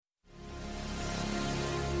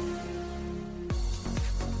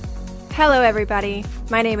Hello everybody,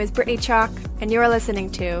 my name is Brittany Chalk, and you're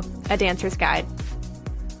listening to A Dancer's Guide.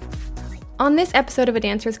 On this episode of A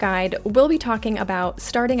Dancer's Guide, we'll be talking about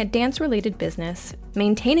starting a dance-related business,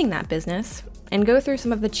 maintaining that business, and go through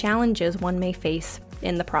some of the challenges one may face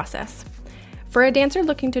in the process. For a dancer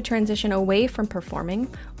looking to transition away from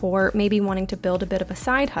performing, or maybe wanting to build a bit of a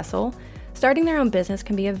side hustle, starting their own business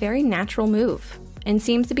can be a very natural move, and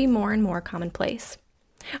seems to be more and more commonplace.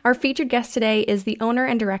 Our featured guest today is the owner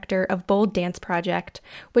and director of Bold Dance Project,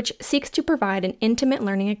 which seeks to provide an intimate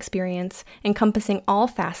learning experience encompassing all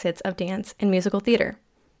facets of dance and musical theater.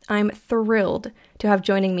 I'm thrilled to have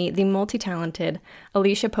joining me the multi-talented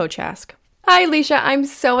Alicia Pociask. Hi, Alicia. I'm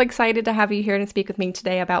so excited to have you here and speak with me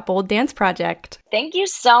today about Bold Dance Project. Thank you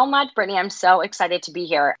so much, Brittany. I'm so excited to be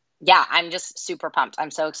here. Yeah, I'm just super pumped.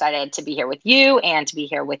 I'm so excited to be here with you and to be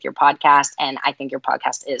here with your podcast. And I think your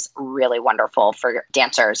podcast is really wonderful for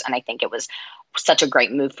dancers. And I think it was such a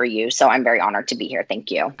great move for you. So I'm very honored to be here.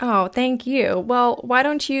 Thank you. Oh, thank you. Well, why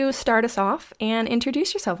don't you start us off and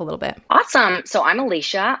introduce yourself a little bit? Awesome. So I'm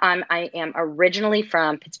Alicia. I am originally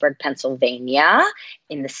from Pittsburgh, Pennsylvania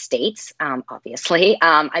in the States, obviously.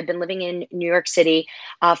 I've been living in New York City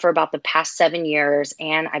for about the past 7 years,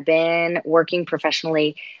 and I've been working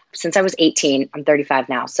professionally since I was 18. I'm 35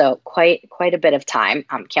 now, so quite a bit of time.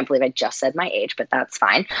 Can't believe I just said my age, but that's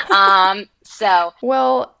fine.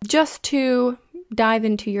 Well, just to dive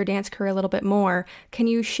into your dance career a little bit more, can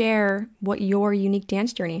you share what your unique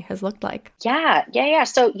dance journey has looked like? Yeah.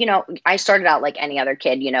 So, I started out like any other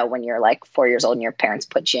kid, when you're like 4 years old and your parents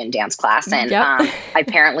put you in dance class, and I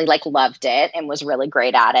apparently loved it and was really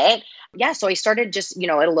great at it. Yeah. So I started just, at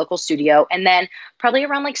a local studio, and then probably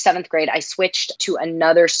around like 7th grade, I switched to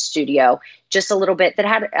another studio just a little bit that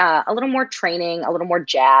had a little more training, a little more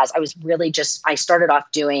jazz. I started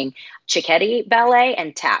off doing Cicchetti ballet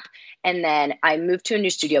and tap. And then I moved to a new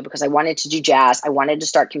studio because I wanted to do jazz. I wanted to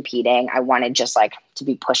start competing. I wanted just to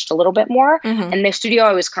be pushed a little bit more. Mm-hmm. And the studio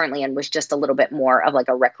I was currently in was just a little bit more of like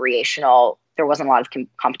a recreational. There wasn't a lot of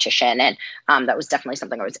competition. And that was definitely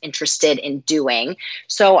something I was interested in doing.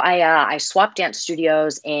 So I swapped dance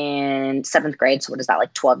studios in 7th grade. So what is that,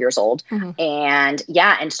 like 12 years old? Mm-hmm.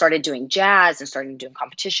 And started doing jazz and started doing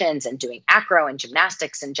competitions and doing acro and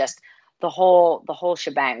gymnastics and just the whole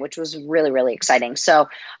shebang, which was really, really exciting. So,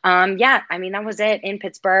 that was it in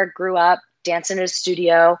Pittsburgh, grew up dancing in a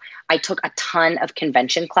studio. I took a ton of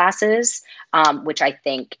convention classes, which I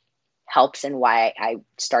think helps in why I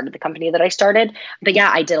started the company that I started. But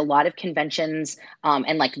yeah, I did a lot of conventions,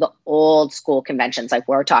 and like the old school conventions, like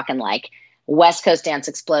we're talking like West Coast Dance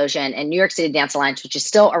Explosion and New York City Dance Alliance, which is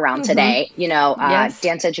still around today, yes.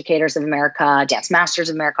 Dance Educators of America, Dance Masters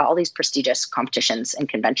of America, all these prestigious competitions and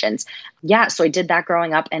conventions. Yeah. So I did that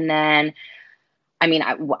growing up. And then,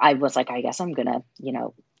 I was like, I guess I'm going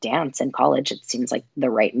to, dance in college. It seems like the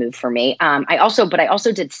right move for me. I also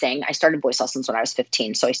did sing. I started voice lessons when I was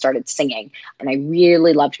 15. So I started singing, and I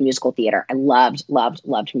really loved musical theater. I loved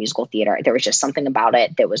musical theater. There was just something about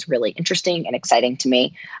it that was really interesting and exciting to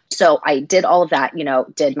me. So I did all of that,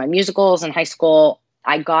 did my musicals in high school.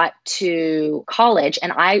 I got to college,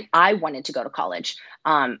 and I wanted to go to college.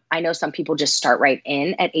 I know some people just start right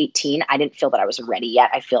in at 18. I didn't feel that I was ready yet.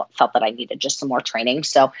 I felt that I needed just some more training.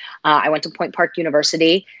 So I went to Point Park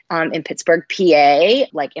University in Pittsburgh, PA,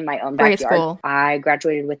 like in my own backyard. Great school. I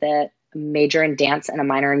graduated with a major in dance and a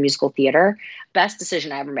minor in musical theater. Best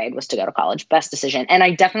decision I ever made was to go to college. Best decision. And I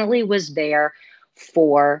definitely was there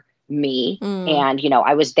for me. And,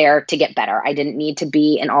 I was there to get better. I didn't need to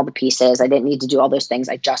be in all the pieces. I didn't need to do all those things.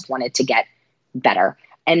 I just wanted to get better.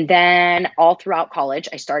 And then all throughout college,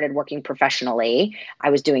 I started working professionally.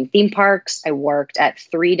 I was doing theme parks. I worked at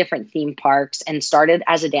 3 different theme parks and started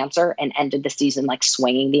as a dancer and ended the season like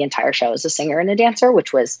swinging the entire show as a singer and a dancer,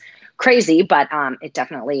 which was crazy, but it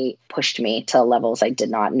definitely pushed me to levels I did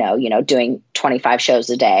not know, doing 25 shows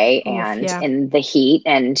a day and in the heat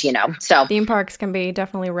and, so. Theme parks can be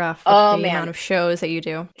definitely rough with the amount of shows that you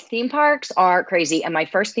do. Theme parks are crazy. And my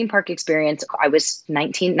first theme park experience, I was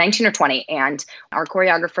 19 or 20, and our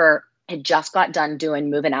choreographer had just got done doing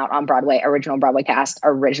Moving Out on Broadway, original Broadway cast,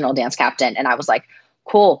 original dance captain. And I was like,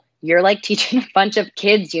 cool, you're like teaching a bunch of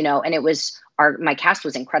kids, and it was my cast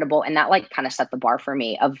was incredible. And that kind of set the bar for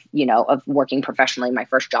me of working professionally. My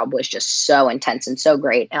first job was just so intense and so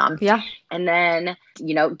great. And then,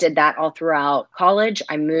 did that all throughout college.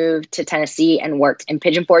 I moved to Tennessee and worked in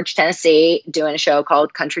Pigeon Forge, Tennessee, doing a show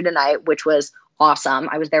called Country Tonight, which was awesome.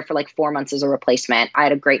 I was there for 4 months as a replacement. I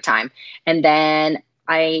had a great time. And then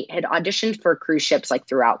I had auditioned for cruise ships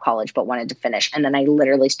throughout college, but wanted to finish. And then I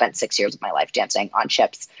literally spent 6 years of my life dancing on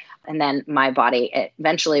ships. And then my body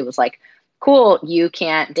eventually was cool, you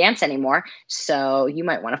can't dance anymore. So you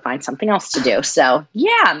might want to find something else to do. So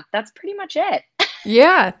yeah, that's pretty much it.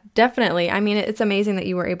 Yeah, definitely. I mean, it's amazing that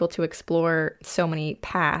you were able to explore so many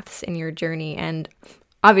paths in your journey. And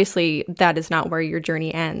obviously, that is not where your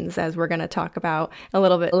journey ends, as we're going to talk about a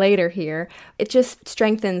little bit later here. It just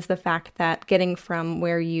strengthens the fact that getting from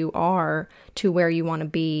where you are to where you want to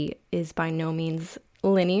be is by no means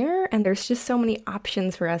linear. And there's just so many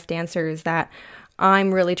options for us dancers that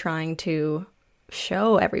I'm really trying to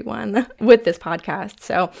show everyone with this podcast.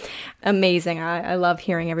 So amazing. I love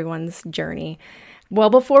hearing everyone's journey. Well,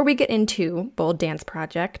 before we get into Bold Dance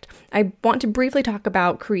Project, I want to briefly talk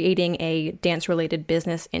about creating a dance-related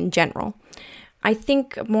business in general. I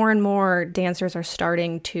think more and more dancers are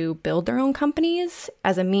starting to build their own companies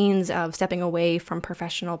as a means of stepping away from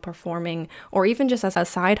professional performing or even just as a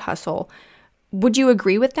side hustle. Would you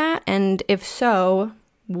agree with that? And if so,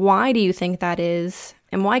 why do you think that is?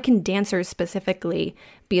 And why can dancers specifically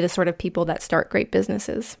be the sort of people that start great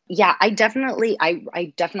businesses? Yeah, I definitely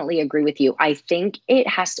agree with you. I think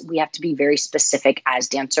we have to be very specific as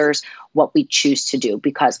dancers what we choose to do,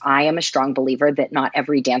 because I am a strong believer that not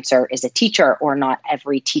every dancer is a teacher, or not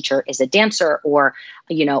every teacher is a dancer, or,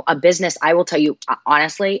 a business. I will tell you,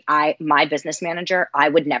 honestly, my business manager, I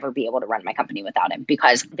would never be able to run my company without him,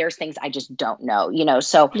 because there's things I just don't know,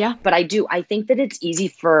 so, yeah. But I think that it's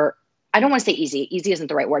easy I don't want to say easy. Easy isn't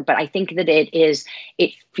the right word, but I think that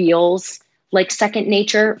it feels like second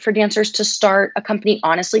nature for dancers to start a company,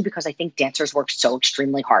 honestly, because I think dancers work so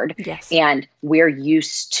extremely hard. Yes. And we're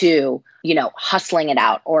used to, hustling it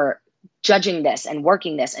out, or judging this and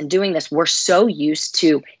working this and doing this. We're so used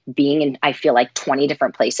to being in, I feel like, 20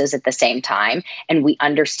 different places at the same time. And we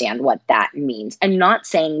understand what that means. I'm not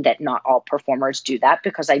saying that not all performers do that,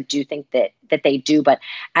 because I do think that they do. But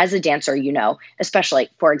as a dancer, especially,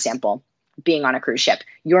 for example, being on a cruise ship,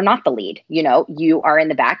 you're not the lead. You are in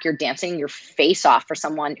the back, you're dancing your face off for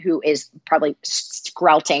someone who is probably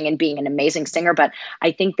skrelting and being an amazing singer. But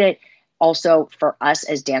I think that also for us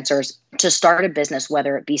as dancers to start a business,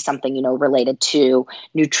 whether it be something, related to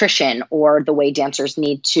nutrition or the way dancers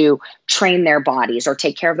need to train their bodies or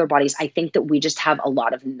take care of their bodies, I think that we just have a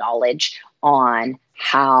lot of knowledge on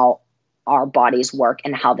how our bodies work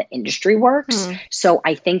and how the industry works. So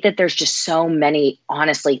I think that there's just so many,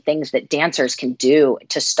 honestly, things that dancers can do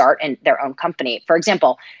to start in their own company. For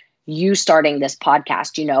example, you starting this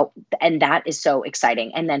podcast, and that is so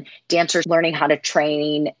exciting. And then dancers learning how to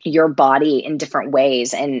train your body in different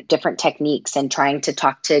ways and different techniques, and trying to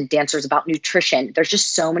talk to dancers about nutrition. There's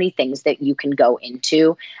just so many things that you can go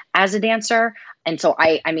into as a dancer. And so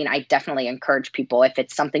I definitely encourage people, if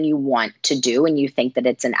it's something you want to do and you think that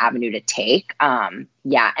it's an avenue to take.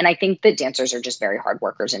 Yeah. And I think that dancers are just very hard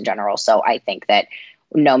workers in general. So I think that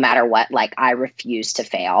no matter what, I refuse to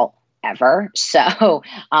fail ever. So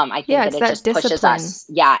I think that it just pushes us.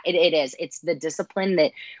 Yeah, it is. It's the discipline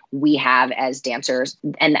that we have as dancers,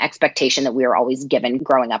 and the expectation that we were always given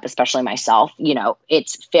growing up, especially myself.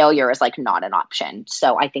 It's failure is not an option.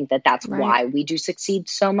 So I think that that's why we do succeed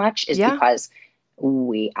so much, is because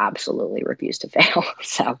we absolutely refuse to fail.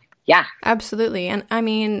 So yeah. Absolutely. And I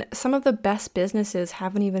mean, some of the best businesses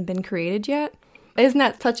haven't even been created yet. Isn't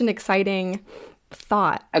that such an exciting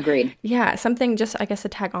thought? Agreed. Yeah. Something just, I guess, to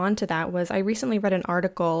tag on to that was I recently read an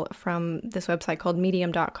article from this website called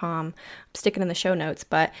medium.com. I'm sticking in the show notes,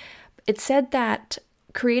 but it said that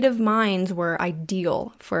creative minds were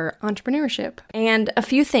ideal for entrepreneurship. And a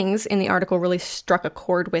few things in the article really struck a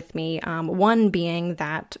chord with me. One being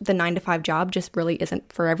that the 9-to-5 job just really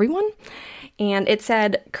isn't for everyone. And it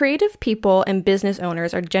said, creative people and business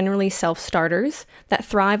owners are generally self-starters that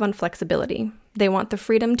thrive on flexibility. They want the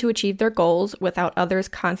freedom to achieve their goals without others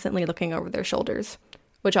constantly looking over their shoulders,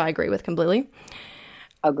 which I agree with completely.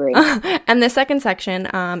 Agreed. And the second section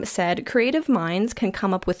said, creative minds can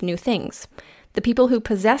come up with new things. The people who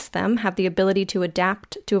possess them have the ability to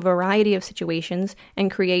adapt to a variety of situations and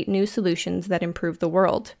create new solutions that improve the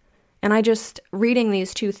world. And reading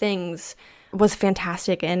these two things was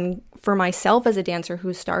fantastic. And for myself as a dancer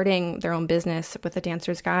who's starting their own business with a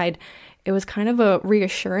dancer's guide, it was kind of a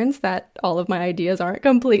reassurance that all of my ideas aren't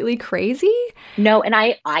completely crazy. No, and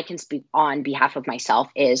I can speak on behalf of myself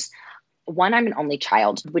is, one, I'm an only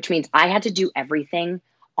child, which means I had to do everything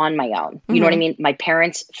on my own. You know what I mean? My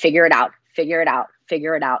parents figure it out.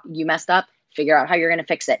 You messed up, figure out how you're going to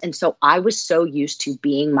fix it. And so I was so used to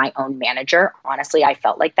being my own manager. Honestly, I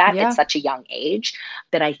felt like that at such a young age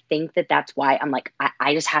that I think that that's why I'm like,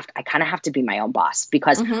 I kind of have to be my own boss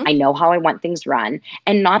because I know how I want things run.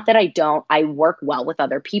 And not that I work well with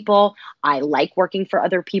other people. I like working for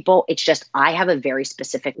other people. It's just, I have a very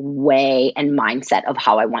specific way and mindset of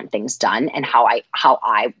how I want things done and how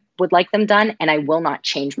I would like them done. And I will not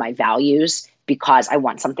change my values because I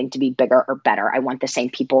want something to be bigger or better. I want the same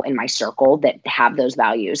people in my circle that have those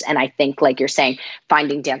values. And I think, like you're saying,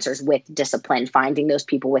 finding dancers with discipline, finding those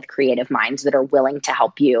people with creative minds that are willing to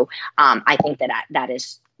help you. I think that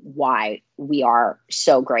is why we are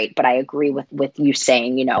so great. But I agree with you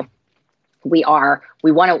saying, we want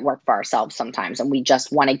to work for ourselves sometimes, and we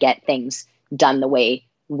just want to get things done the way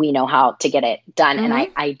we know how to get it done. And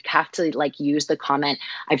I have to use the comment.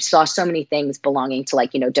 I saw so many things belonging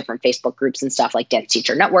to different Facebook groups and stuff like Dance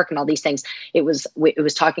Teacher Network and all these things. It was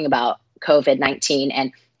talking about COVID-19,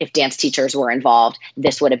 and if dance teachers were involved,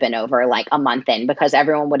 this would have been over a month in, because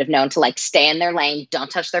everyone would have known to stay in their lane, don't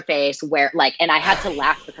touch their face, and I had to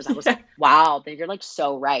laugh because I was like, wow, you're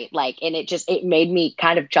so right. And it made me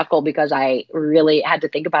kind of chuckle because I really had to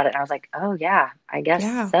think about it. And I was like, oh yeah, I guess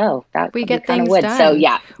so. That we get things done. So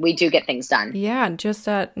yeah, we do get things done. Yeah. Just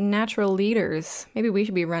natural leaders. Maybe we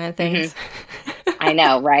should be running things. I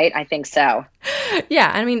know, right? I think so.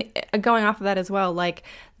 Yeah. I mean, going off of that as well,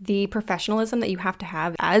 the professionalism that you have to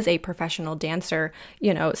have as a professional dancer,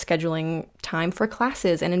 scheduling time for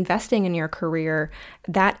classes and investing in your career,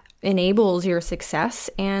 that enables your success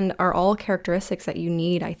and are all characteristics that you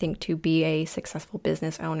need, I think, to be a successful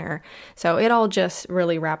business owner. So it all just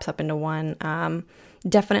really wraps up into one.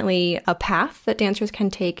 Definitely a path that dancers can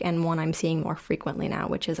take, and one I'm seeing more frequently now,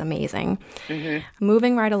 which is amazing.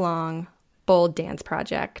 Moving right along, Bold Dance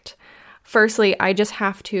Project. Firstly, I just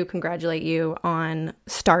have to congratulate you on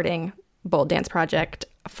starting Bold Dance Project.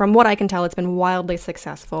 From what I can tell, it's been wildly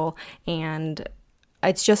successful, and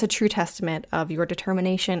it's just a true testament of your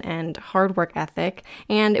determination and hard work ethic.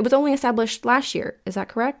 And it was only established last year. Is that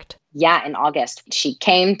correct? Yeah, in August. She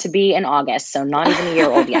came to be in August, so not even a year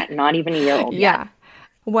old yet. Not even a year old yet. Yeah.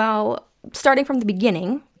 Well, starting from the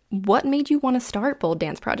beginning, what made you want to start Bold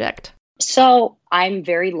Dance Project? So I'm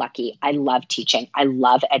very lucky. I love teaching. I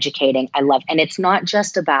love educating. And it's not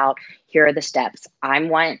just about, here are the steps. I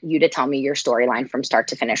want you to tell me your storyline from start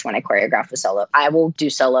to finish when I choreograph a solo. I will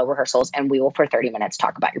do solo rehearsals, and we will for 30 minutes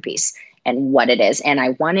talk about your piece and what it is. And I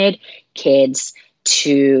wanted kids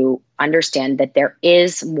to understand that there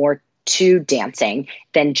is more to dancing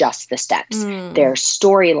than just the steps. There's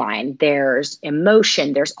storyline, there's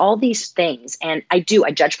emotion, there's all these things. And I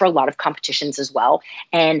judge for a lot of competitions as well.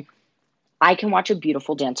 And I can watch a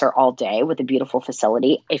beautiful dancer all day with a beautiful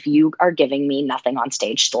facility. If you are giving me nothing on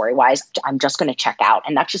stage story-wise, I'm just going to check out.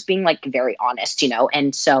 And that's just being very honest,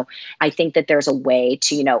 And so I think that there's a way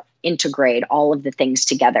to, integrate all of the things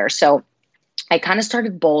together. So I kind of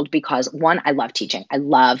started Bold because, one, I love teaching.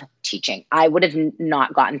 I would have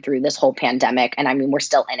not gotten through this whole pandemic. And I mean, we're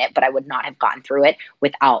still in it, but I would not have gotten through it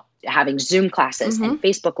without having Zoom classes and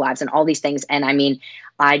Facebook Lives and all these things. And I mean,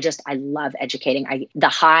 I love educating. The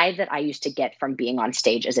high that I used to get from being on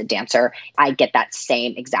stage as a dancer, I get that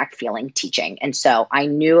same exact feeling teaching. And so I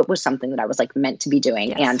knew it was something that I was meant to be doing.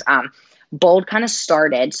 Yes. And Bold kind of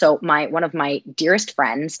started. So one of my dearest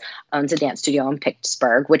friends owns a dance studio in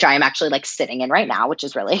Pittsburgh, which I am actually sitting in right now, which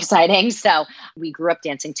is really exciting. So we grew up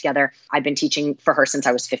dancing together. I've been teaching for her since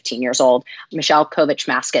I was 15 years old. Michelle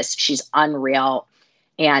Kovich-Maskus, she's unreal.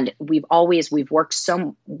 And we've worked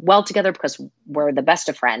so well together because we're the best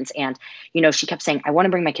of friends. And, she kept saying, I want to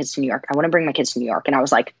bring my kids to New York. I want to bring my kids to New York. And I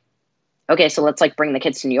was like, okay, so let's bring the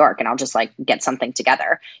kids to New York, and I'll just get something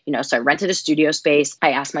together, So I rented a studio space.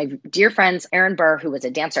 I asked my dear friends, Aaron Burr, who was a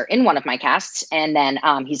dancer in one of my casts, and then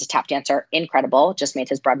he's a tap dancer, incredible, just made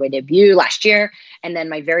his Broadway debut last year. And then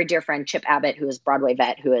my very dear friend Chip Abbott, who is Broadway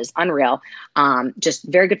vet, who is unreal, just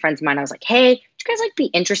very good friends of mine. I was like, hey, do you guys be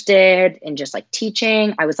interested in just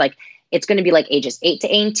teaching? I was like, it's going to be ages 8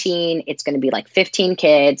 to 18. It's going to be 15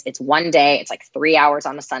 kids. It's one day. It's 3 hours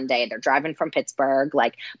on a Sunday. They're driving from Pittsburgh.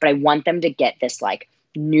 But I want them to get this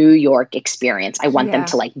New York experience. I want them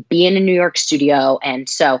to be in a New York studio. And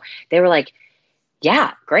so they were like,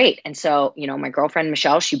 yeah, great. And so, my girlfriend,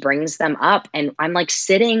 Michelle, she brings them up, and I'm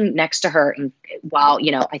sitting next to her, and while,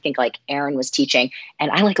 I think Aaron was teaching,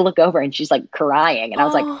 and I look over and she's crying. And I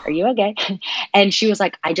was like, are you okay? And she was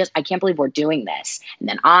like, I can't believe we're doing this. And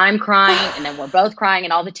then I'm crying, and then we're both crying,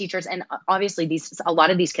 and all the teachers. And obviously a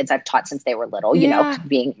lot of these kids I've taught since they were little,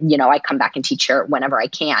 being, I come back and teach here whenever I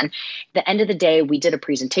can. At the end of the day, we did a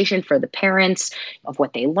presentation for the parents of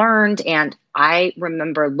what they learned. And I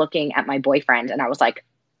remember looking at my boyfriend and I was like,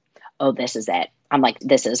 oh, this is it. I'm like,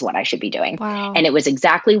 this is what I should be doing. Wow. And it was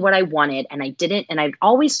exactly what I wanted. And I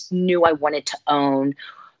always knew I wanted to own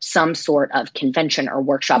some sort of convention or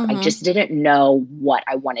workshop. I just didn't know what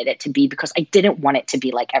I wanted it to be because I didn't want it to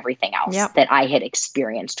be like everything else that I had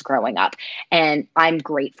experienced growing up. And I'm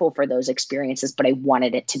grateful for those experiences, but I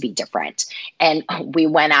wanted it to be different. And we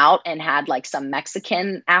went out and had like some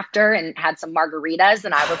Mexican after and had some margaritas.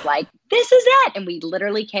 And I was like, this is it. And we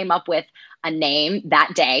literally came up with a name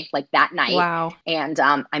that day, like that night. Wow. And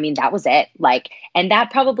I mean, that was it. Like, and that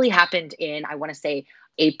probably happened in, I want to say,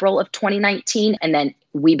 April of 2019. And then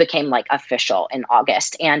we became like official in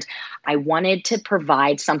August. And I wanted to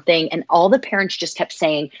provide something. And all the parents just kept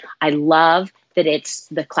saying, I love that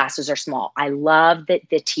the classes are small. I love that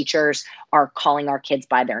the teachers are calling our kids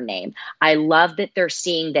by their name. I love that they're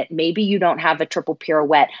seeing that maybe you don't have a triple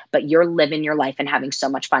pirouette, but you're living your life and having so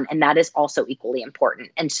much fun. And that is also equally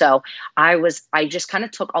important. And so I just kind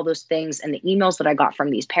of took all those things and the emails that I got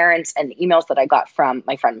from these parents and the emails that I got from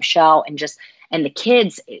my friend Michelle and the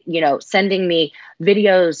kids, sending me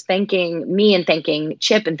videos, thanking me and thanking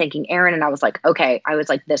Chip and thanking Aaron. And I was like, okay,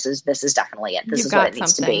 this is definitely it. This is what it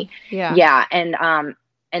needs to be. Yeah. Yeah.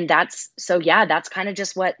 And that's kind of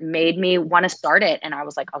just what made me want to start it. And I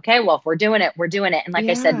was like, okay, well, if we're doing it, we're doing it. And like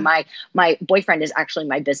I said, my boyfriend is actually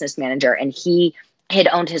my business manager and he had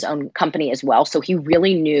owned his own company as well. So he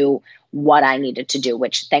really knew what I needed to do,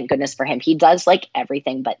 which thank goodness for him. He does like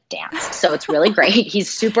everything but dance. So it's really great. He's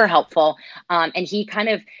super helpful. And he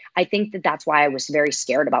I think that's why I was very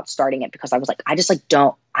scared about starting it because I was like, I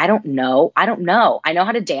don't know. I know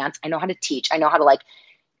how to dance. I know how to teach. I know how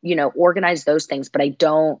to organize those things, but I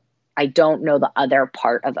don't know the other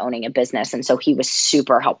part of owning a business. And so he was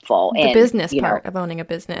super helpful. The business part of owning a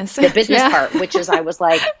business. The business part, which is I was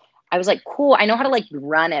like, cool. I know how to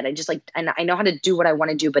run it. And I know how to do what I want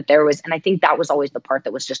to do. But and I think that was always the part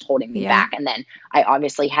that was just holding me back. And then I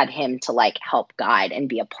obviously had him to help guide and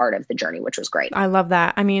be a part of the journey, which was great. I love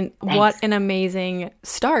that. I mean, Thanks. What an amazing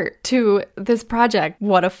start to this project.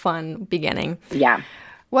 What a fun beginning. Yeah.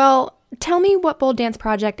 Well, tell me what Bold Dance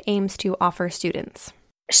Project aims to offer students.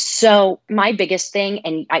 So my biggest thing,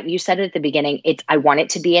 and you said it at the beginning, I want it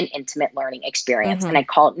to be an intimate learning experience. And I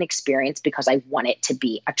call it an experience because I want it to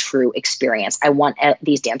be a true experience. I want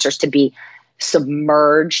these dancers to be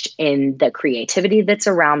submerged in the creativity that's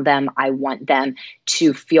around them. I want them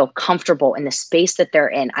to feel comfortable in the space that they're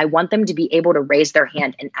in. I want them to be able to raise their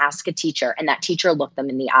hand and ask a teacher, and that teacher look them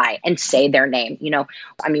in the eye and say their name.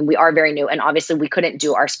 We are very new, and obviously we couldn't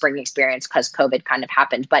do our spring experience because COVID kind of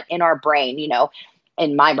happened, but in our brain,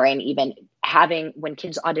 in my brain, even when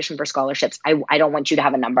kids audition for scholarships, I don't want you to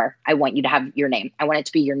have a number. I want you to have your name. I want it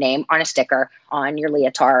to be your name on a sticker, on your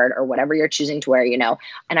leotard, or whatever you're choosing to wear, and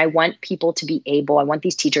I want I want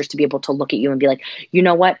these teachers to be able to look at you and be like, you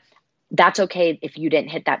know what? That's okay if you didn't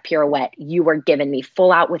hit that pirouette. You were giving me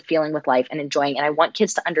full out with feeling with life and enjoying. And I want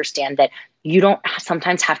kids to understand that you don't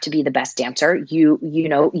sometimes have to be the best dancer. You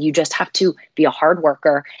just have to be a hard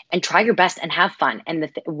worker and try your best and have fun.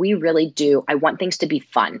 And we really do. I want things to be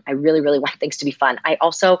fun. I really, really want things to be fun.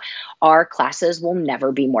 Our classes will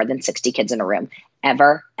never be more than 60 kids in a room.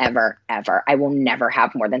 Ever, ever, ever. I will never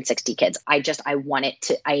have more than 60 kids. I want it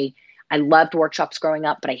to, I loved workshops growing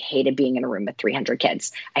up, but I hated being in a room with 300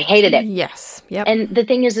 kids. I hated it. Yes. Yep. And the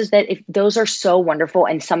thing is that if those are so wonderful,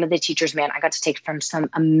 and some of the teachers, man, I got to take from some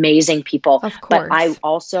amazing people. Of course.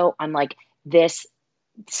 But I'm like this,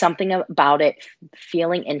 something about it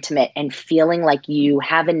feeling intimate and feeling like you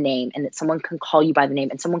have a name and that someone can call you by the name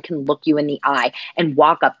and someone can look you in the eye and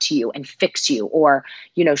walk up to you and fix you or,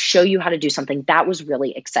 show you how to do something. That was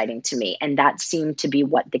really exciting to me. And that seemed to be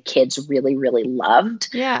what the kids really, really loved.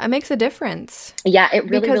 Yeah, it makes a difference. Yeah, it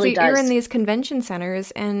really, really does. Because you're in these convention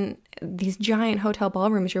centers and these giant hotel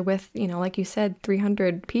ballrooms, you're with, like you said,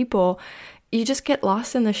 300 people. You just get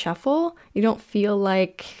lost in the shuffle. You don't feel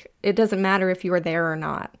like it doesn't matter if you are there or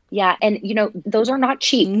not. Yeah. And, those are not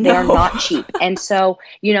cheap. No. They are not cheap. And so,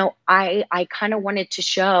 I kind of wanted to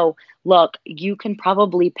show, look, you can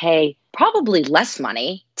probably pay less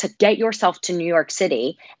money to get yourself to New York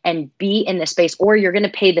City and be in the space, or you're going to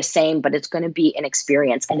pay the same, but it's going to be an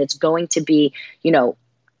experience and it's going to be,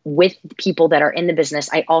 with people that are in the business.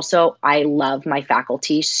 I love my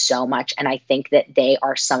faculty so much. And I think that they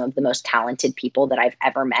are some of the most talented people that I've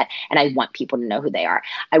ever met. And I want people to know who they are.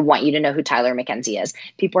 I want you to know who Tyler McKenzie is.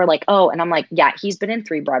 People are like, oh, and I'm like, yeah, he's been in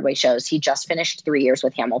 3 Broadway shows. He just finished 3 years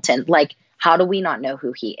with Hamilton. Like, How do we not know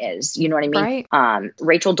who he is? You know what I mean? Right.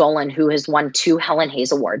 Rachel Dolan, who has won 2 Helen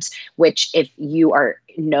Hayes Awards, which if you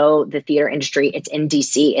know the theater industry, it's in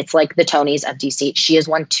DC. It's like the Tonys of DC. She has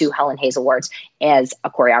won 2 Helen Hayes Awards as a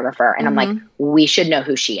choreographer. And I'm like, we should know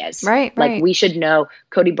who she is. Right. Like we should know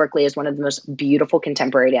Cody Berkeley is one of the most beautiful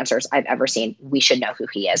contemporary dancers I've ever seen. We should know who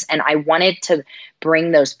he is. And I wanted to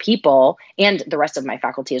bring those people and the rest of my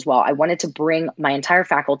faculty as well. I wanted to bring my entire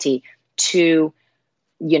faculty to,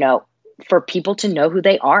 for people to know who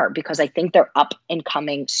they are, because I think they're up and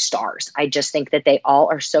coming stars. I just think that they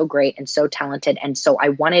all are so great and so talented. And so I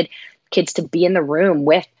wanted kids to be in the room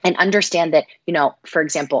with and understand that, for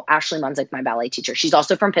example, Ashley Munzik, my ballet teacher, she's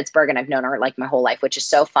also from Pittsburgh and I've known her like my whole life, which is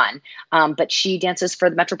so fun. But she dances for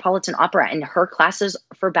the Metropolitan Opera and her classes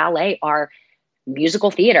for ballet are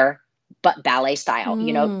musical theater, but ballet style.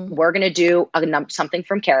 We're going to do something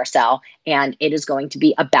from Carousel and it is going to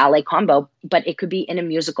be a ballet combo, but it could be in a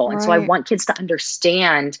musical. And so I want kids to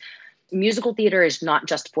understand musical theater is not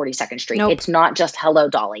just 42nd Street. Nope. It's not just Hello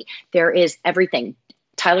Dolly. There is everything.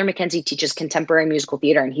 Tyler McKenzie teaches contemporary musical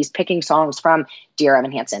theater and he's picking songs from Dear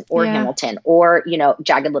Evan Hansen or Hamilton or,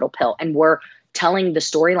 Jagged Little Pill. And we're telling the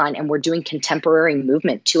storyline and we're doing contemporary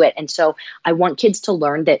movement to it. And so I want kids to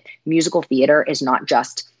learn that musical theater is not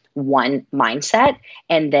just one mindset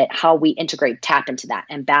and that how we tap into that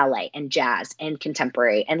and ballet and jazz and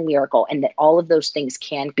contemporary and lyrical and that all of those things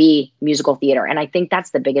can be musical theater. And I think that's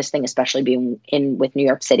the biggest thing, especially being with New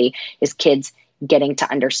York City, is kids getting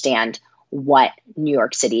to understand what New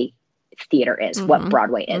York City theater is, what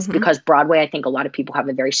Broadway is, because Broadway, I think a lot of people have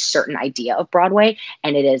a very certain idea of Broadway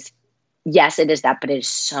and it is, yes, it is that, but it is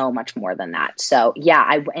so much more than that. So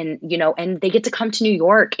and they get to come to New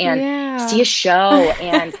York and see a show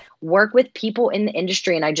and work with people in the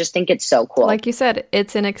industry. And I just think it's so cool. Like you said,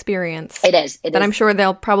 it's an experience. It is. That I'm sure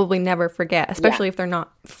they'll probably never forget, especially if they're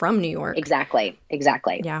not from New York. Exactly.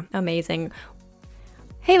 Yeah. Amazing.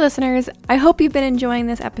 Hey listeners, I hope you've been enjoying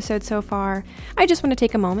this episode so far. I just want to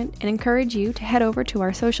take a moment and encourage you to head over to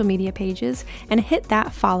our social media pages and hit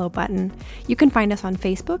that follow button. You can find us on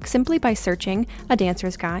Facebook simply by searching A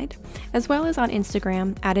Dancer's Guide, as well as on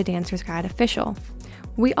Instagram at A Dancer's Guide Official.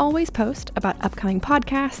 We always post about upcoming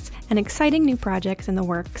podcasts and exciting new projects in the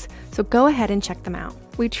works, so go ahead and check them out.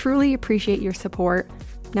 We truly appreciate your support.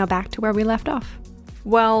 Now back to where we left off.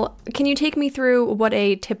 Well, can you take me through what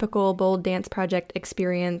a typical Bold Dance Project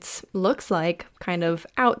experience looks like, kind of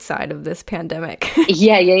outside of this pandemic?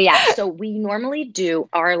 Yeah. So we normally do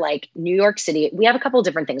our New York City. We have a couple of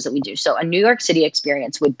different things that we do. So a New York City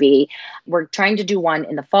experience would be, we're trying to do one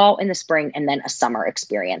in the fall, in the spring, and then a summer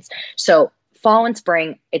experience. So fall and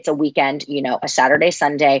spring, it's a weekend, a Saturday,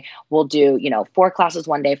 Sunday. We'll do, 4 classes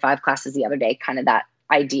one day, 5 classes the other day, kind of that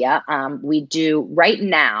idea. We do right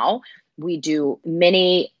now, we do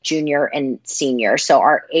mini, junior, and senior. So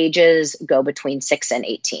our ages go between 6 and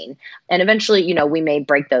 18. And eventually, we may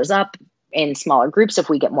break those up in smaller groups if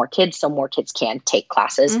we get more kids, so more kids can take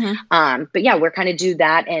classes. But yeah, we're kind of do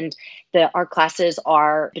that. And our classes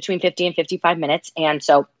are between 50 and 55 minutes. And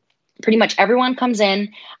so pretty much everyone comes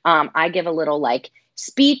in. I give a little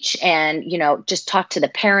speech and, just talk to the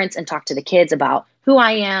parents and talk to the kids about who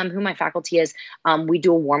I am, who my faculty is. We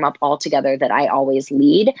do a warm up all together that I always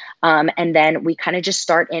lead. And then we kind of just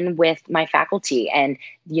start in with my faculty and,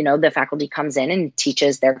 the faculty comes in and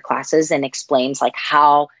teaches their classes and explains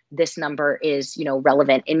how this number is,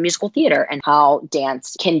 relevant in musical theater and how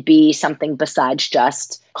dance can be something besides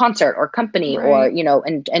just concert or company or,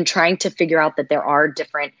 and trying to figure out that there are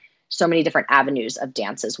so many different avenues of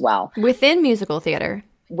dance as well. Within musical theater.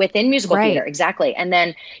 Within musical theater, exactly. And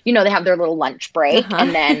then, they have their little lunch break.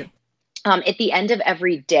 And then at the end of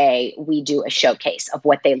every day, we do a showcase of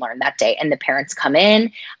what they learned that day. And the parents come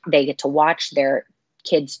in, they get to watch their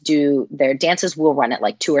kids do their dances. We'll run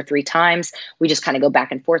it 2 or 3 times. We just kind of go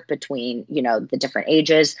back and forth between, the different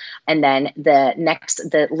ages. And then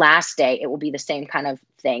the last day, it will be the same kind of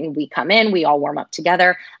thing. We come in, we all warm up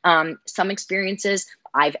together. Some experiences,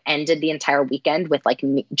 I've ended the entire weekend with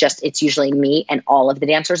it's usually me and all of the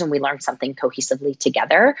dancers, and we learn something cohesively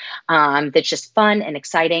together. That's just fun and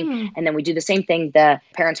exciting. And then we do the same thing. The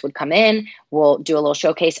parents would come in, we'll do a little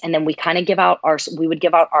showcase, and then we kind of we would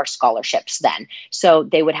give out our scholarships then. So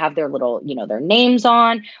they would have their little, their names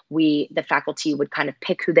on. The faculty would kind of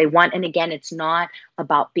pick who they want. And again, it's not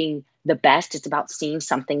about being the best. It's about seeing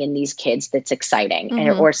something in these kids that's exciting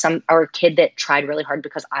or a kid that tried really hard,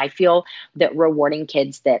 because I feel that rewarding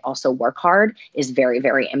kids that also work hard is very,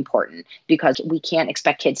 very important, because we can't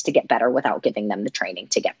expect kids to get better without giving them the training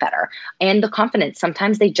to get better and the confidence.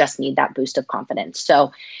 Sometimes they just need that boost of confidence.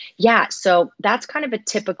 So yeah, so that's kind of a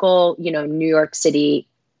typical, New York City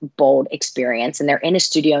Bold experience, and they're in a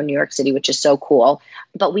studio in New York City, which is so cool.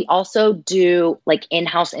 But we also do like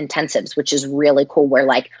in-house intensives, which is really cool, where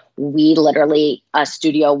like we literally, a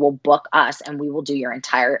studio will book us and we will do your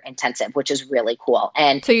entire intensive, which is really cool.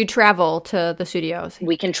 And so you travel to the studios?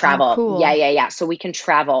 We can travel. Oh, cool. Yeah. So we can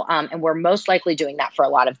travel. And we're most likely doing that for a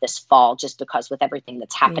lot of this fall, just because with everything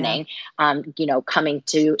that's happening, coming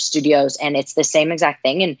to studios, and it's the same exact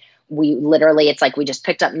thing. And we literally, it's like we just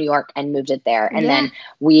picked up New York and moved it there. And then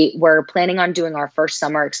we were planning on doing our first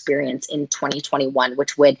summer experience in 2021,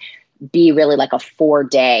 which would be really like a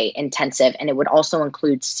 4-day intensive. And it would also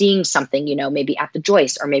include seeing something, maybe at the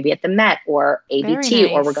Joyce or maybe at the Met or ABT,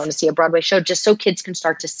 or we're going to see a Broadway show, just so kids can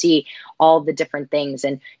start to see all the different things.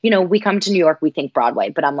 And, we come to New York, we think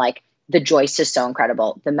Broadway, but I'm like, the Joyce is so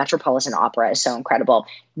incredible. The Metropolitan Opera is so incredible.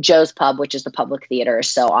 Joe's Pub, which is the public theater, is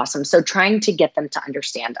so awesome. So trying to get them to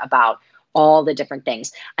understand about all the different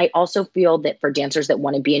things. I also feel that for dancers that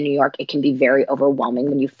want to be in New York, it can be very overwhelming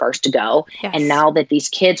when you first go. Yes. And now that these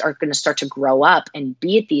kids are going to start to grow up and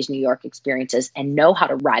be at these New York experiences and know how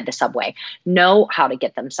to ride the subway, know how to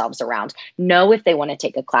get themselves around, know if they want to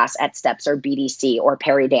take a class at Steps or BDC or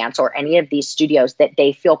Perry Dance or any of these studios, that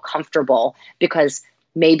they feel comfortable, because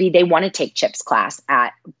maybe they want to take Chip's class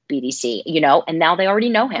at BDC, and now they already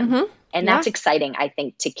know him. Mm-hmm. And that's exciting, I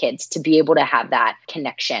think, to kids to be able to have that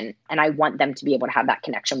connection. And I want them to be able to have that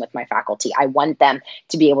connection with my faculty. I want them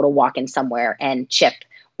to be able to walk in somewhere and Chip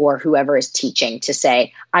or whoever is teaching to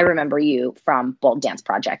say, I remember you from Bold Dance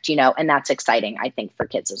Project, and that's exciting, I think, for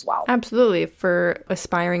kids as well. Absolutely. For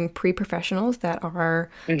aspiring pre-professionals that are,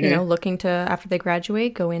 looking to, after they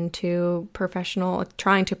graduate, go into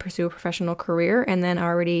trying to pursue a professional career, and then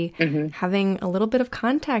already having a little bit of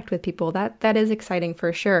contact with people. That is exciting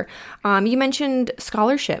for sure. You mentioned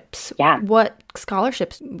scholarships. Yeah. What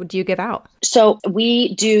scholarships do you give out? So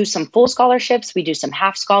we do some full scholarships. We do some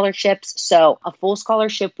half scholarships. So a full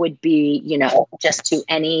scholarship would be, just to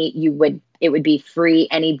it would be free,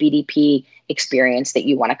 any BDP experience that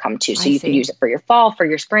you want to come to. So you can use it for your fall, for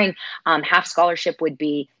your spring. Half scholarship would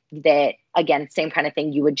be that, again, same kind of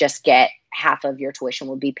thing. You would just get half of your tuition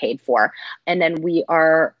would be paid for. And then we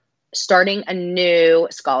are starting a new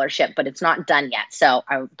scholarship, but it's not done yet. So,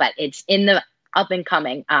 but it's in the up and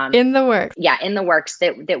coming. In the works. Yeah, in the works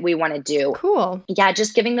that we want to do. Cool. Yeah,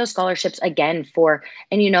 just giving those scholarships again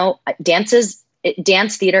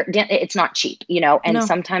dance theater, it's not cheap, and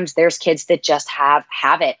sometimes there's kids that just have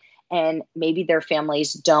it, and maybe their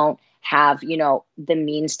families don't have, the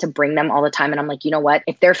means to bring them all the time. And I'm like, you know what,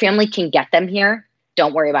 if their family can get them here,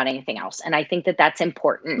 don't worry about anything else. And I think that that's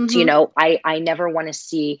important. Mm-hmm. I never want to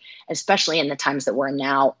see, especially in the times that we're in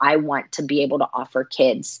now, I want to be able to offer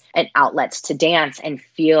kids an outlets to dance and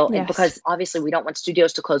feel, because obviously we don't want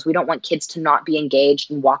studios to close. We don't want kids to not be engaged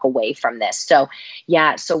and walk away from this. So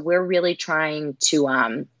so we're really trying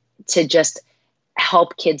to just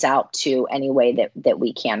help kids out to any way that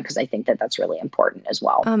we can, because I think that that's really important as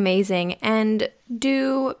well. Amazing. And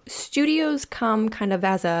do studios come kind of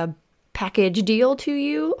as a package deal to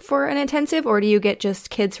you for an intensive, or do you get just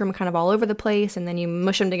kids from kind of all over the place and then you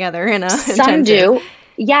mush them together in a Some do.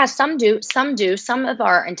 Yeah, some do. Some of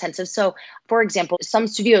our intensives. So, for example, some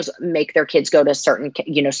studios make their kids go to certain,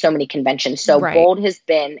 so many conventions. So Bold has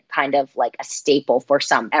been kind of like a staple for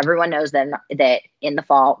some. Everyone knows that in the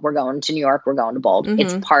fall, we're going to New York, we're going to Bold. Mm-hmm.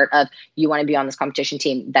 It's part of, you want to be on this competition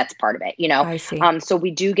team. That's part of it, I see. So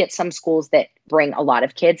we do get some schools that bring a lot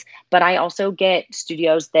of kids, but I also get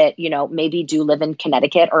studios that, maybe do live in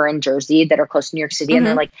Connecticut or in Jersey that are close to New York City. Mm-hmm. And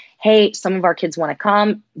they're like, hey, some of our kids want to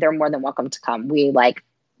come. They're more than welcome to come. We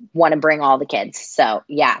want to bring all the kids. So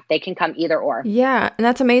they can come either or. Yeah. And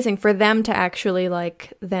that's amazing for them to actually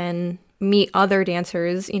then meet other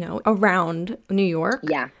dancers, around New York.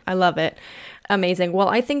 Yeah. I love it. Amazing. Well,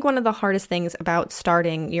 I think one of the hardest things about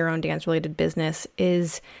starting your own dance related business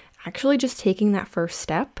is actually just taking that first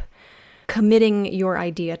step, committing your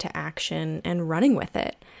idea to action and running with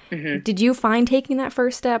it. Mm-hmm. Did you find taking that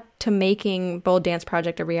first step to making Bold Dance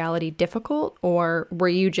Project a reality difficult, or were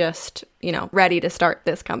you just, ready to start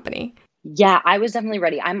this company? Yeah, I was definitely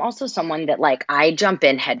ready. I'm also someone that I jump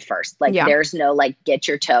in head first. There's no get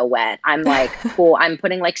your toe wet. I'm cool. I'm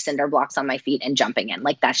putting cinder blocks on my feet and jumping in.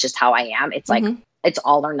 That's just how I am. It's it's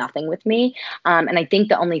all or nothing with me. And I think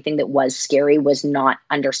the only thing that was scary was not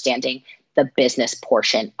understanding the business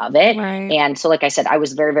portion of it. Right. And so, like I said, I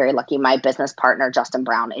was very, very lucky. My business partner, Justin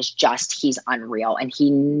Brown, he's unreal. And he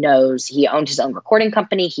owned his own recording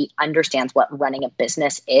company. He understands what running a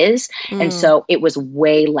business is. Mm. And so it was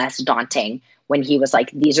way less daunting when he was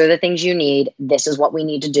like, these are the things you need. This is what we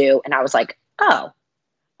need to do. And I was like, oh,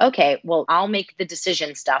 okay, well, I'll make the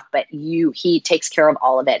decision stuff, but he takes care of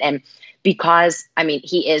all of it. And because, I mean,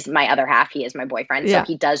 he is my other half, he is my boyfriend. So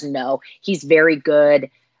he does know, he's very good.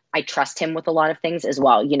 I trust him with a lot of things as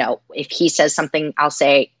well. You know, if he says something, I'll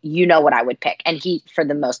say, you know what I would pick. And he, for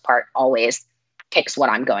the most part, always picks what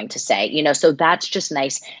I'm going to say, you know, so that's just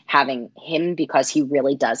nice having him because he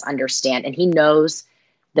really does understand and he knows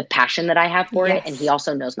the passion that I have for it. And he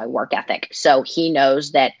also knows my work ethic. So he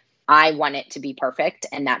knows that I want it to be perfect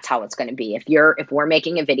and that's how it's going to be. If we're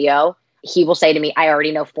making a video, he will say to me, I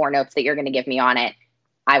already know 4 notes that you're going to give me on it.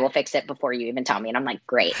 I will fix it before you even tell me. And I'm like,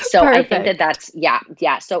 great. So perfect. I think that's,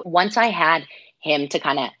 yeah. So once I had him to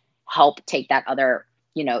kind of help take that other,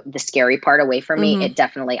 you know, the scary part away from me, it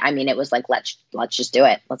definitely, I mean, it was like, let's just do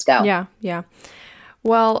it. Let's go. Yeah. Yeah.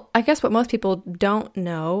 Well, I guess what most people don't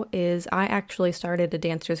know is I actually started a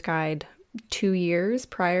Dancer's Guide 2 years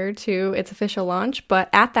prior to its official launch. But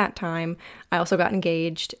at that time, I also got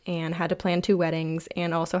engaged and had to plan 2 weddings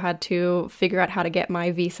and also had to figure out how to get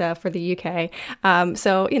my visa for the UK.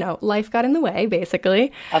 So, you know, life got in the way,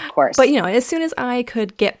 basically. Of course. But, you know, as soon as I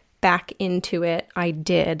could get back into it, I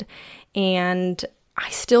did. And I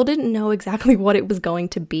still didn't know exactly what it was going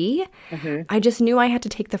to be. I just knew I had to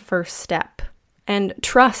take the first step and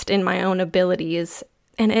trust in my own abilities.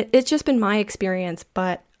 And it's just been my experience,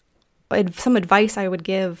 but some advice I would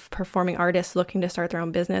give performing artists looking to start their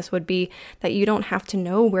own business would be that you don't have to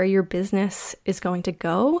know where your business is going to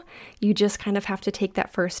go. You just kind of have to take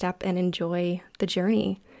that first step and enjoy the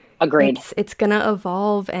journey. Agreed. It's going to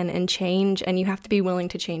evolve and change, and you have to be willing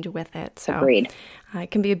to change with it. So agreed.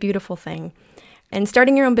 It can be a beautiful thing. And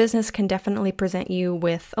starting your own business can definitely present you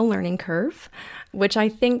with a learning curve, which I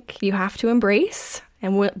think you have to embrace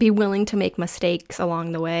and be willing to make mistakes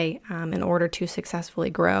along the way in order to successfully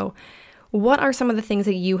grow. What are some of the things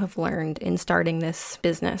that you have learned in starting this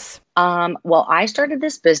business? Well, I started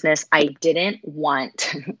this business. I didn't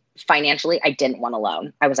want, financially, I didn't want a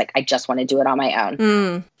loan. I was like, I just want to do it on my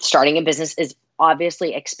own. Starting a business is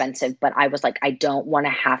obviously expensive, but I was like, I don't want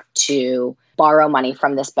to have to borrow money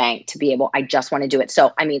from this bank to be able, I just want to do it.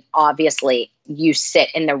 So, I mean, obviously you sit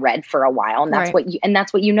in the red for a while and that's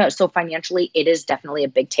what you know. So financially, it is definitely a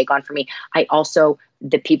big take on for me. I also,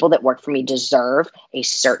 the people that work for me deserve a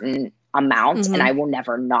certain amount and I will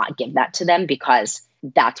never not give that to them because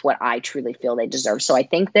that's what I truly feel they deserve. So I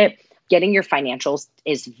think that getting your financials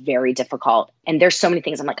is very difficult. And there's so many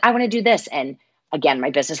things I'm like, I want to do this. And again,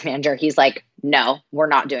 my business manager, he's like, no, we're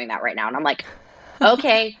not doing that right now. And I'm like,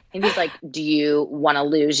 okay. And he's like, do you want to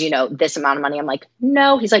lose, you know, this amount of money? I'm like,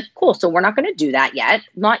 no. He's like, cool. So we're not going to do that yet.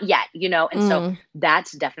 Not yet, you know? And so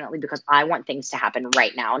that's definitely because I want things to happen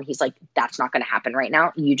right now. And he's like, that's not going to happen right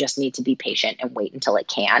now. You just need to be patient and wait until it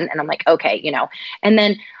can. And I'm like, okay, you know, and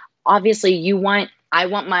then obviously I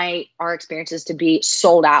want our experiences to be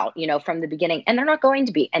sold out, you know, from the beginning, and they're not going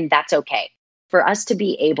to be, and that's okay. For us to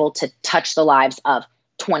be able to touch the lives of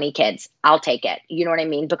 20 kids, I'll take it. You know what I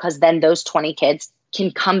mean? Because then those 20 kids can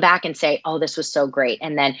come back and say, oh, this was so great.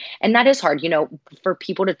 And that is hard, you know, for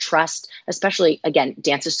people to trust, especially again,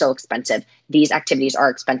 dance is so expensive. These activities are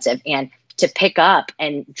expensive. And to pick up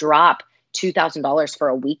and drop $2,000 for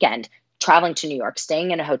a weekend, traveling to New York,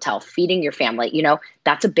 staying in a hotel, feeding your family, you know,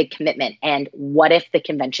 that's a big commitment. And what if the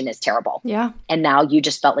convention is terrible? Yeah. And now you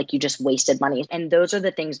just felt like you just wasted money. And those are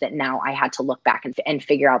the things that now I had to look back and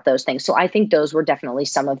figure out those things. So I think those were definitely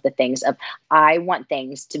some of the things of, I want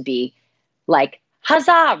things to be like,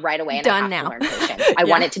 huzzah, right away. And done I have now. to learn patience. I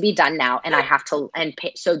want it to be done now. And I have to,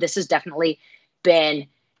 so this has definitely been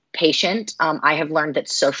patient. I have learned that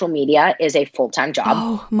social media is a full-time job.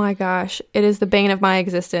 Oh my gosh. It is the bane of my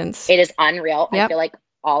existence. It is unreal. Yep. I feel like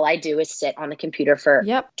all I do is sit on the computer for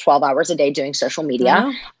 12 hours a day doing social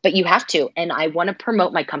media, but you have to. And I want to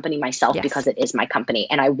promote my company myself because it is my company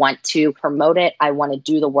and I want to promote it. I want to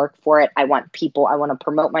do the work for it. I want to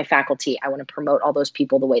promote my faculty. I want to promote all those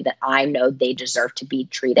people the way that I know they deserve to be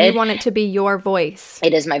treated. You want it to be your voice.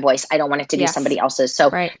 It is my voice. I don't want it to be somebody else's.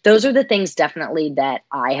 So those are the things definitely that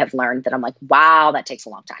I have learned that I'm like, wow, that takes a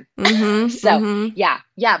long time.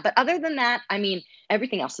 Yeah. But other than that, I mean,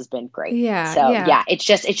 everything else has been great. It's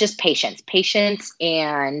just patience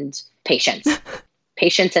and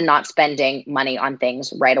not spending money on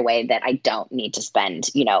things right away that I don't need to spend,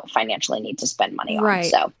 you know, financially need to spend money on. Right.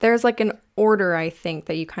 So there's like an order, I think,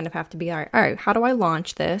 that you kind of have to be, all right, how do I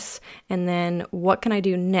launch this? And then what can I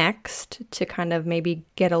do next to kind of maybe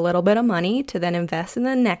get a little bit of money to then invest in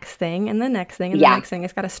the next thing and the next thing and the next thing.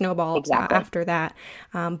 It's got to snowball after that.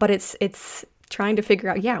 But it's trying to figure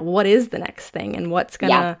out, what is the next thing and what's going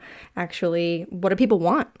to actually, what do people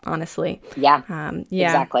want, honestly?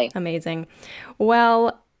 Exactly. Amazing.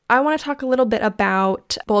 Well, I want to talk a little bit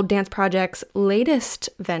about Bold Dance Project's latest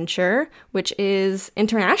venture, which is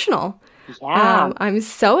international. Yeah. I'm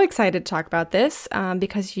so excited to talk about this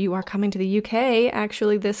because you are coming to the UK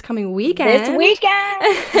actually this coming weekend. This weekend!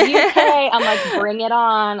 UK! I'm like, bring it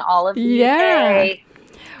on, all of the UK.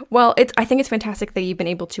 Well, I think it's fantastic that you've been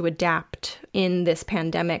able to adapt in this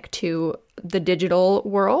pandemic to the digital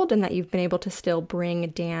world and that you've been able to still bring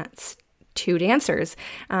dance to dancers,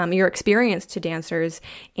 your experience to dancers,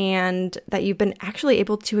 and that you've been actually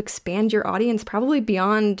able to expand your audience probably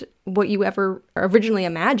beyond what you ever originally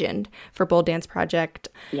imagined for Bold Dance Project.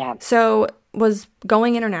 Yeah. So was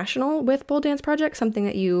going international with Bold Dance Project something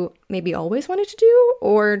that you maybe always wanted to do,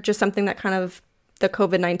 or just something that kind of the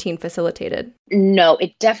COVID-19 facilitated? No,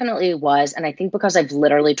 it definitely was. And I think because I've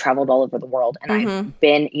literally traveled all over the world and I've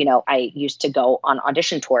been, I used to go on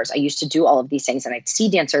audition tours. I used to do all of these things and I'd see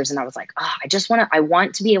dancers and I was like, I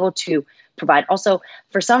want to be able to provide. Also,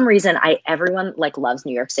 for some reason, everyone like loves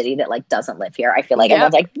New York City that like doesn't live here. I feel like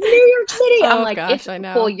everyone's like, New York City. I'm like, gosh, it's I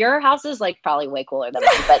know. cool. Your house is like probably way cooler than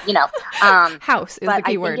mine, but house is the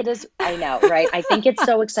key word. I think it is. I know, right? I think it's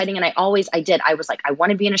so exciting. And I was like, I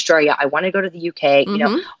want to be in Australia. I want to go to the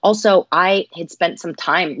UK. Also I had spent some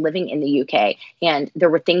time living in the UK and there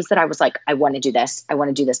were things that I was like, I want to do this. I want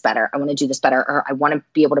to do this better. I want to do this better. Or I want to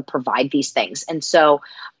be able to provide these things. And so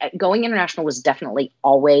going international was definitely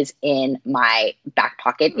always in my back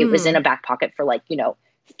pocket. It was in a back pocket for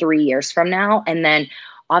 3 years from now. And then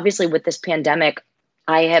obviously with this pandemic,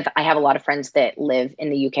 I have a lot of friends that live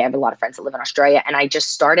in the UK. I have a lot of friends that live in Australia. And I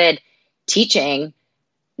just started teaching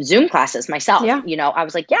Zoom classes myself. Yeah. I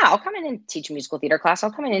was like, I'll come in and teach a musical theater class.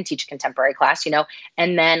 I'll come in and teach a contemporary class,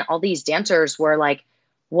 and then all these dancers were like,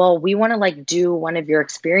 well, we want to like do one of your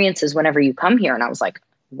experiences whenever you come here. And I was like,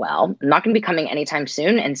 well, I'm not going to be coming anytime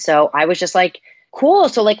soon. And so I was just like, cool.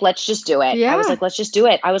 So like, let's just do it. Yeah. I was like, let's just do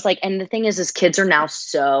it. I was like, and the thing is kids are now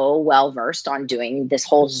so well versed on doing this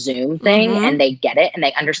whole Zoom thing and they get it and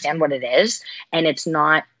they understand what it is. And it's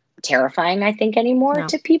not terrifying, I think, anymore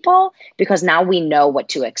to people because now we know what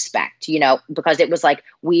to expect, because it was like,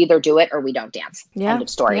 we either do it or we don't dance. End of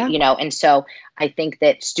story, And so I think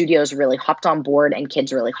that studios really hopped on board and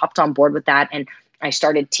kids really hopped on board with that. And I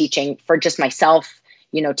started teaching for just myself,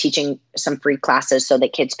 teaching some free classes so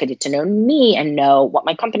that kids could get to know me and know what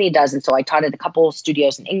my company does. And so I taught at a couple of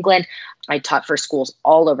studios in England. I taught for schools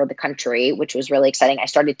all over the country, which was really exciting. I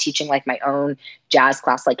started teaching like my own jazz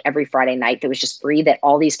class, like every Friday night that was just free that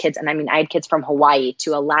all these kids, and I mean, I had kids from Hawaii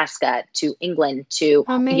to Alaska to England to,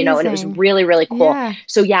 Amazing. And it was really, really cool. Yeah.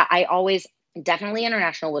 So I always, definitely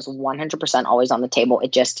international was 100% always on the table.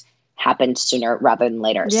 It just happened sooner rather than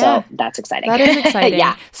later. Yeah. So that's exciting. That is exciting.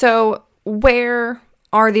 Yeah. So where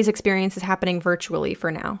are these experiences happening virtually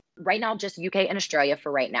for now? Right now, just UK and Australia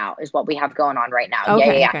for right now is what we have going on right now.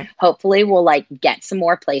 Okay, Yeah. okay. Hopefully we'll like get some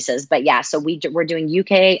more places, but so we're doing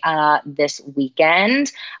UK this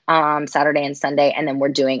weekend, Saturday and Sunday, and then we're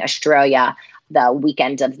doing Australia the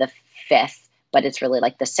weekend of the 5th. But it's really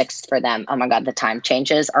like the 6th for them. Oh my God, the time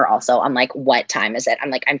changes are also, I'm like, what time is it? I'm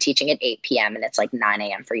like, I'm teaching at 8 p.m. and it's like 9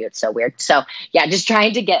 a.m. for you. It's so weird. So just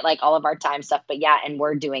trying to get like all of our time stuff. But and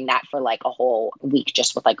we're doing that for like a whole week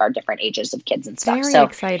just with like our different ages of kids and stuff. Very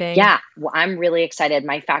exciting. Yeah, well, I'm really excited.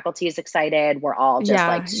 My faculty is excited. We're all just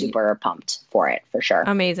like super pumped for it for sure.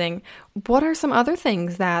 Amazing. What are some other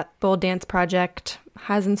things that Bold Dance Project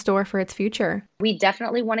has in store for its future? We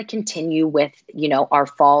definitely want to continue with, our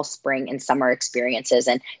fall, spring, and summer experiences.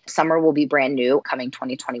 And summer will be brand new coming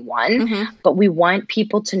 2021. But we want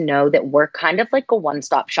people to know that we're kind of like a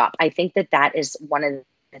one-stop shop. I think that is one of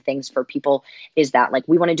the things for people is that like,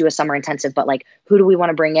 we want to do a summer intensive, but like, who do we want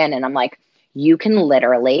to bring in? And I'm like, you can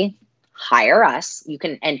literally hire us. You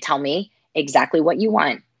can, and tell me exactly what you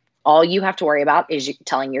want. All you have to worry about is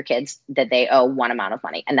telling your kids that they owe one amount of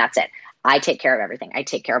money. And that's it. I take care of everything. I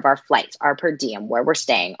take care of our flights, our per diem, where we're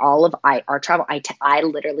staying, all of our travel. I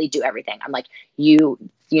literally do everything. I'm like,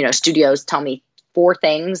 studios tell me 4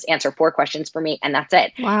 things, answer 4 questions for me, and that's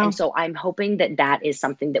it. Wow. And so I'm hoping that is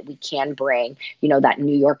something that we can bring, that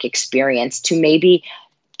New York experience to maybe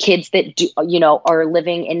kids that do, are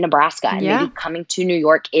living in Nebraska and maybe coming to New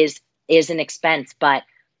York is an expense, but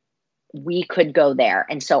we could go there.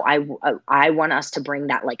 And so I want us to bring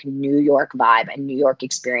that like New York vibe and New York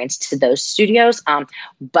experience to those studios.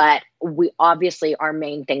 But we obviously, our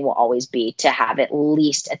main thing will always be to have at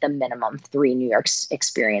least at the minimum 3 New York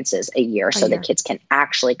experiences a year so that kids can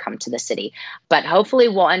actually come to the city. But hopefully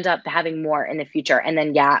we'll end up having more in the future. And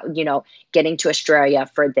then, getting to Australia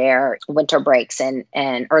for their winter breaks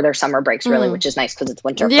and or their summer breaks really, which is nice because it's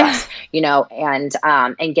winter for us,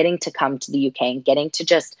 and getting to come to the UK and getting to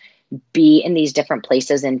just be in these different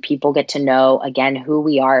places and people get to know, again, who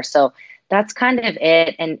we are. So that's kind of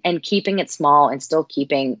it. And keeping it small and still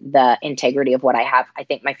keeping the integrity of what I have. I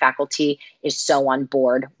think my faculty is so on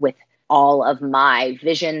board with all of my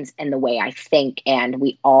visions and the way I think, and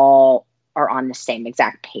we all are on the same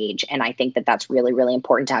exact page. And I think that that's really, really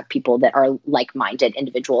important to have people that are like-minded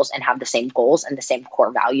individuals and have the same goals and the same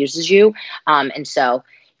core values as you. And so,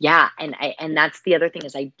 yeah. And that's the other thing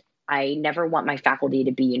is I never want my faculty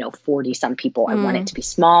to be, 40 some people. I want it to be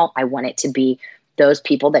small. I want it to be those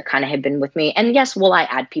people that kind of have been with me. And yes, will I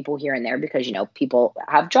add people here and there because, people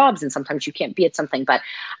have jobs and sometimes you can't be at something, but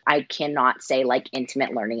I cannot say like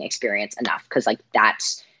intimate learning experience enough because like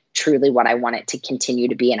that's truly what I want it to continue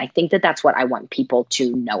to be. And I think that that's what I want people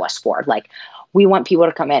to know us for. Like we want people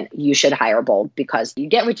to come in, you should hire Bold because you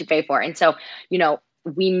get what you pay for. And so,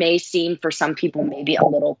 we may seem for some people maybe a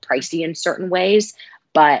little pricey in certain ways,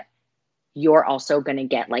 but you're also going to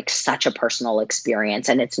get like such a personal experience.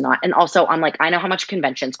 And it's not, and also I'm like, I know how much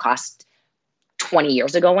conventions cost 20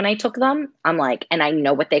 years ago when I took them. I'm like, and I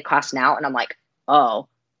know what they cost now. And I'm like, oh,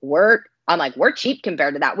 we're cheap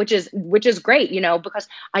compared to that, which is great, because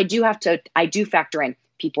I do factor in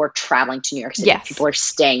people are traveling to New York City. Yes. People are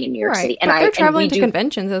staying in New York City. And they're traveling to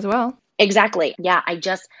conventions as well. Exactly. Yeah.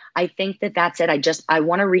 I think that that's it. I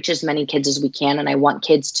want to reach as many kids as we can. And I want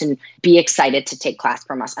kids to be excited to take class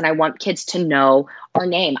from us. And I want kids to know our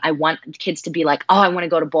name. I want kids to be like, oh, I want to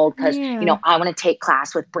go to Bold because, I want to take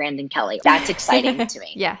class with Brandon Kelly. That's exciting to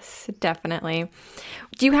me. Yes, definitely.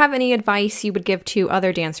 Do you have any advice you would give to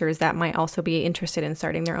other dancers that might also be interested in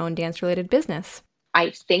starting their own dance-related business?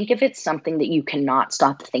 I think if it's something that you cannot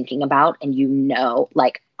stop thinking about and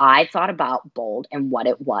like I thought about Bold and what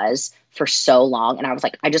it was for so long. And I was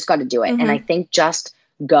like, I just got to do it. And I think just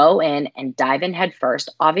go in and dive in head first.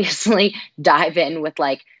 Obviously, dive in with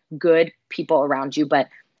like good people around you, but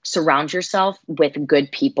surround yourself with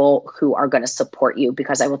good people who are going to support you.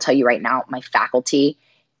 Because I will tell you right now, my faculty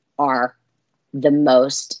are the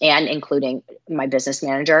most, and including my business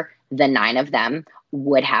manager, the 9 of them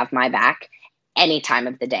would have my back any time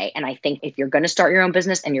of the day. And I think if you're going to start your own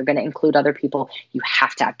business and you're going to include other people, you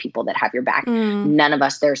have to have people that have your back. None of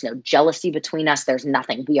us, there's no jealousy between us. There's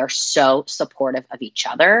nothing. We are so supportive of each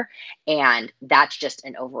other. And that's just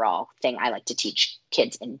an overall thing I like to teach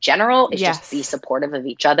kids in general is just be supportive of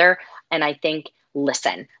each other. And I think,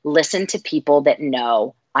 listen to people that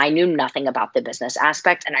know. I knew nothing about the business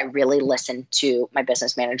aspect, and I really listened to my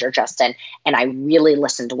business manager, Justin, and I really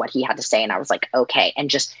listened to what he had to say. And I was like, okay, and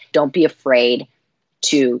just don't be afraid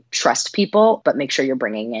to trust people, but make sure you're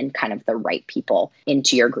bringing in kind of the right people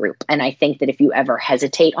into your group. And I think that if you ever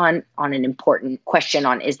hesitate on an important question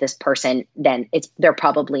on, is this person, then they're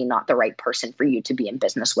probably not the right person for you to be in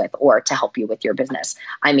business with or to help you with your business.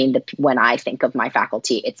 I mean, when I think of my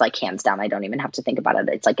faculty, it's like hands down, I don't even have to think about it.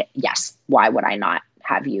 It's like, yes, why would I not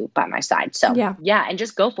have you by my side? So yeah. And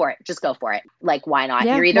just go for it. Like, why not?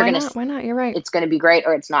 Yeah, you're either why not? You're right. It's going to be great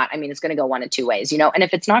or it's not. I mean, it's going to go one of two ways, and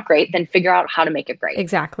if it's not great, then figure out how to make it great.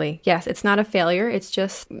 Exactly. Yes. It's not a failure. It's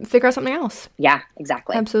just figure out something else. Yeah,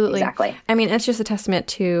 exactly. Absolutely. Exactly. I mean, it's just a testament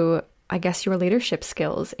to, I guess, your leadership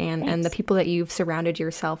skills and the people that you've surrounded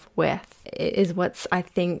yourself with is what's, I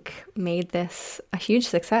think, made this a huge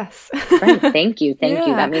success. Right. Thank you. Thank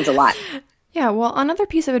you. That means a lot. Yeah, well, another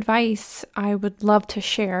piece of advice I would love to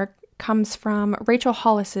share comes from Rachel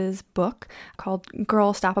Hollis's book called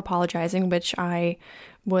Girl, Stop Apologizing, which I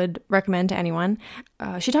would recommend to anyone.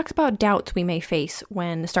 She talks about doubts we may face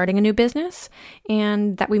when starting a new business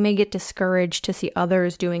and that we may get discouraged to see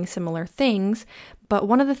others doing similar things. But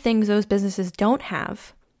one of the things those businesses don't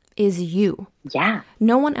have is you. Yeah.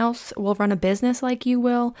 No one else will run a business like you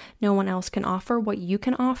will. No one else can offer what you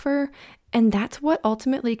can offer. And that's what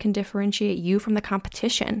ultimately can differentiate you from the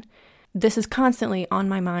competition. This is constantly on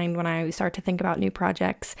my mind when I start to think about new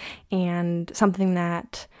projects and something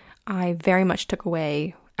that I very much took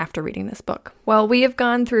away after reading this book. Well, we have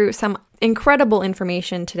gone through some incredible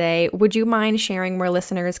information today. Would you mind sharing where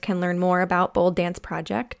listeners can learn more about Bold Dance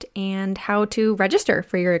Project and how to register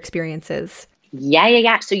for your experiences?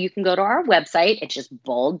 Yeah. So you can go to our website. It's just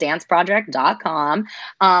bolddanceproject.com.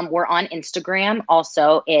 We're on Instagram.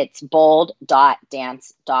 Also, it's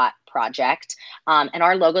bold.dance.project. And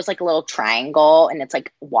our logo is like a little triangle and it's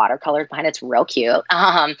like watercolors behind it. It's real cute.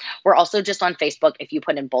 We're also just on Facebook. If you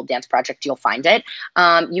put in Bold Dance Project, you'll find it.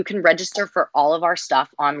 You can register for all of our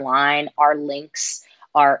stuff online. Our links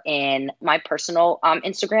are in my personal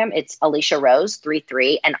Instagram. It's Alicia Rose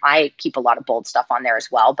 33, and I keep a lot of bold stuff on there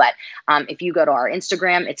as well. But if you go to our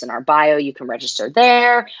Instagram, it's in our bio. You can register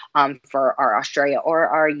there for our Australia or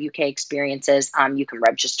our UK experiences. You can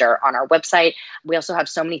register on our website. We also have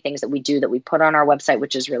so many things that we do that we put on our website,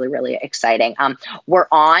 which is really, really exciting. We're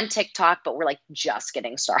on TikTok, but we're like just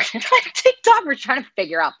getting started on TikTok. We're trying to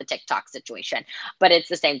figure out the TikTok situation, but it's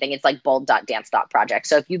the same thing. It's like bold.dance.project.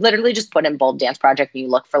 So if you literally just put in Bold Dance Project and you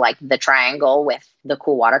look for like the triangle with the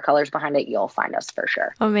cool watercolors behind it, you'll find us for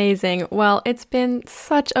sure. Amazing. Well, it's been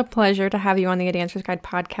such a pleasure to have you on the A Dancer's Guide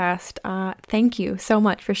podcast. Thank you so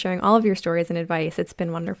much for sharing all of your stories and advice. It's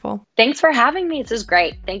been wonderful. Thanks for having me. This is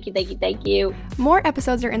great. Thank you, thank you, thank you. More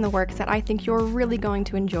episodes are in the works that I think you're really going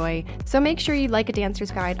to enjoy. So make sure you like A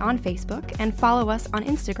Dancer's Guide on Facebook and follow us on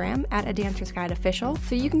Instagram at A Dancer's Guide Official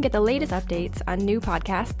so you can get the latest updates on new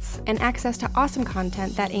podcasts and access to awesome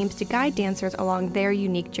content that aims to guide dancers along their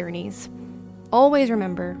unique journeys. Always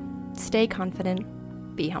remember, stay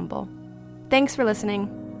confident, be humble. Thanks for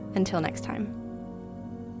listening. Until next time.